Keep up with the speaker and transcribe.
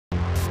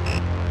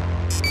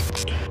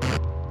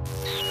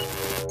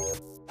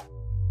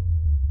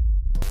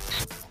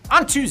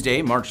On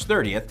Tuesday, March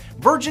 30th,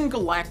 Virgin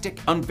Galactic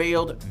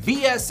unveiled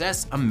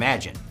VSS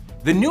Imagine,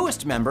 the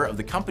newest member of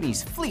the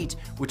company's fleet,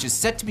 which is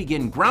set to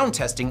begin ground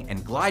testing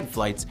and glide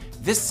flights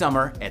this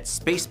summer at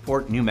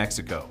Spaceport New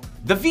Mexico.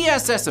 The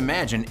VSS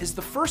Imagine is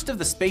the first of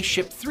the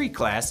Spaceship 3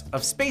 class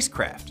of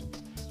spacecraft.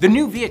 The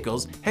new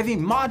vehicles have a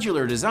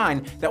modular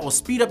design that will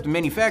speed up the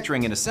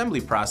manufacturing and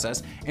assembly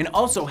process and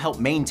also help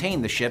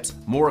maintain the ships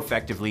more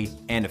effectively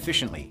and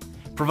efficiently.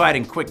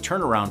 Providing quick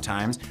turnaround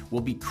times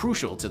will be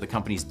crucial to the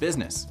company's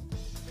business.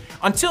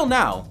 Until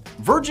now,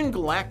 Virgin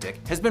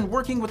Galactic has been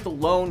working with the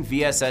lone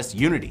VSS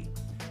Unity.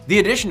 The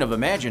addition of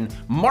Imagine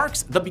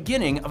marks the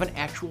beginning of an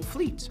actual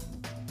fleet.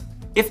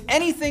 If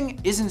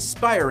anything is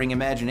inspiring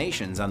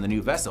imaginations on the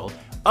new vessel,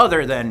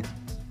 other than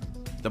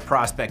the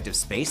prospect of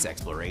space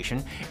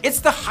exploration, it's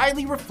the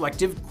highly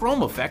reflective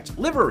chrome effect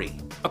livery.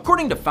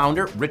 According to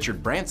founder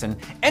Richard Branson,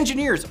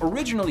 engineers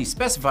originally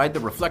specified the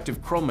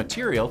reflective chrome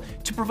material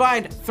to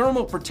provide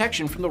thermal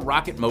protection from the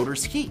rocket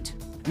motor's heat.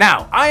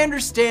 Now, I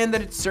understand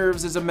that it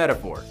serves as a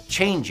metaphor,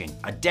 changing,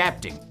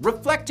 adapting,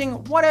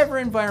 reflecting whatever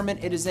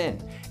environment it is in,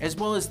 as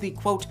well as the,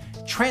 quote,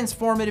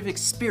 transformative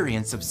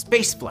experience of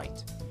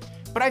spaceflight.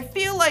 But I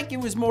feel like it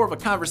was more of a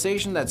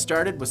conversation that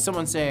started with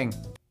someone saying,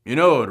 you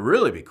know, it'd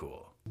really be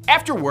cool.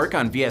 After work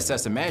on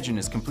VSS Imagine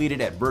is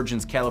completed at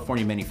Virgin's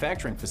California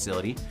manufacturing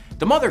facility,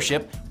 the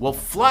mothership will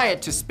fly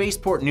it to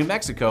Spaceport New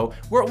Mexico,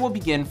 where it will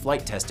begin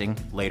flight testing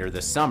later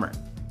this summer.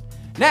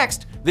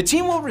 Next, the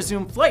team will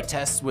resume flight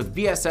tests with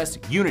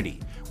VSS Unity,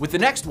 with the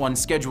next one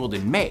scheduled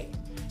in May.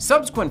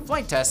 Subsequent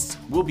flight tests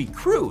will be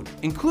crewed,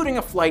 including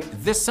a flight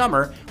this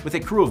summer with a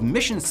crew of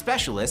mission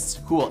specialists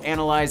who will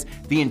analyze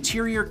the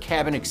interior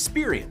cabin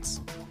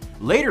experience.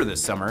 Later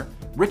this summer,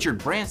 Richard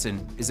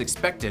Branson is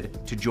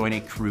expected to join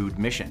a crewed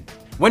mission.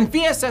 When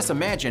VSS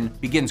Imagine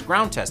begins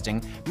ground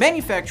testing,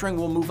 manufacturing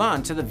will move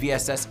on to the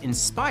VSS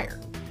Inspire,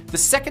 the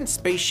second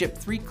Spaceship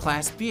 3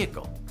 class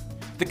vehicle.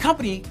 The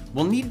company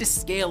will need to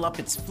scale up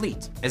its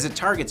fleet as it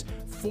targets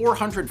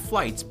 400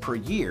 flights per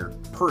year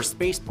per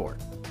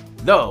spaceport.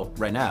 Though,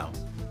 right now,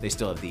 they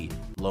still have the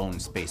lone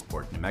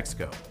Spaceport New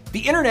Mexico.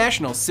 The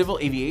International Civil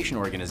Aviation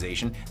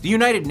Organization, the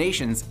United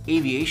Nations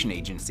Aviation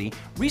Agency,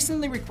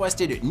 recently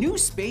requested new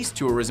space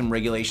tourism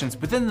regulations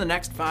within the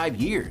next 5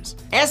 years.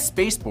 As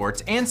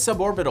spaceports and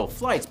suborbital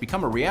flights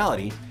become a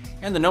reality,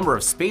 and the number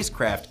of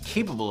spacecraft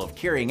capable of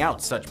carrying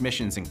out such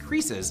missions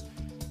increases,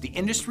 the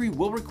industry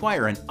will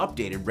require an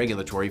updated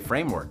regulatory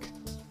framework.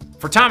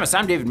 For Thomas,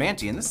 I'm David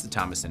Manti, and this is the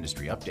Thomas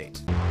Industry Update.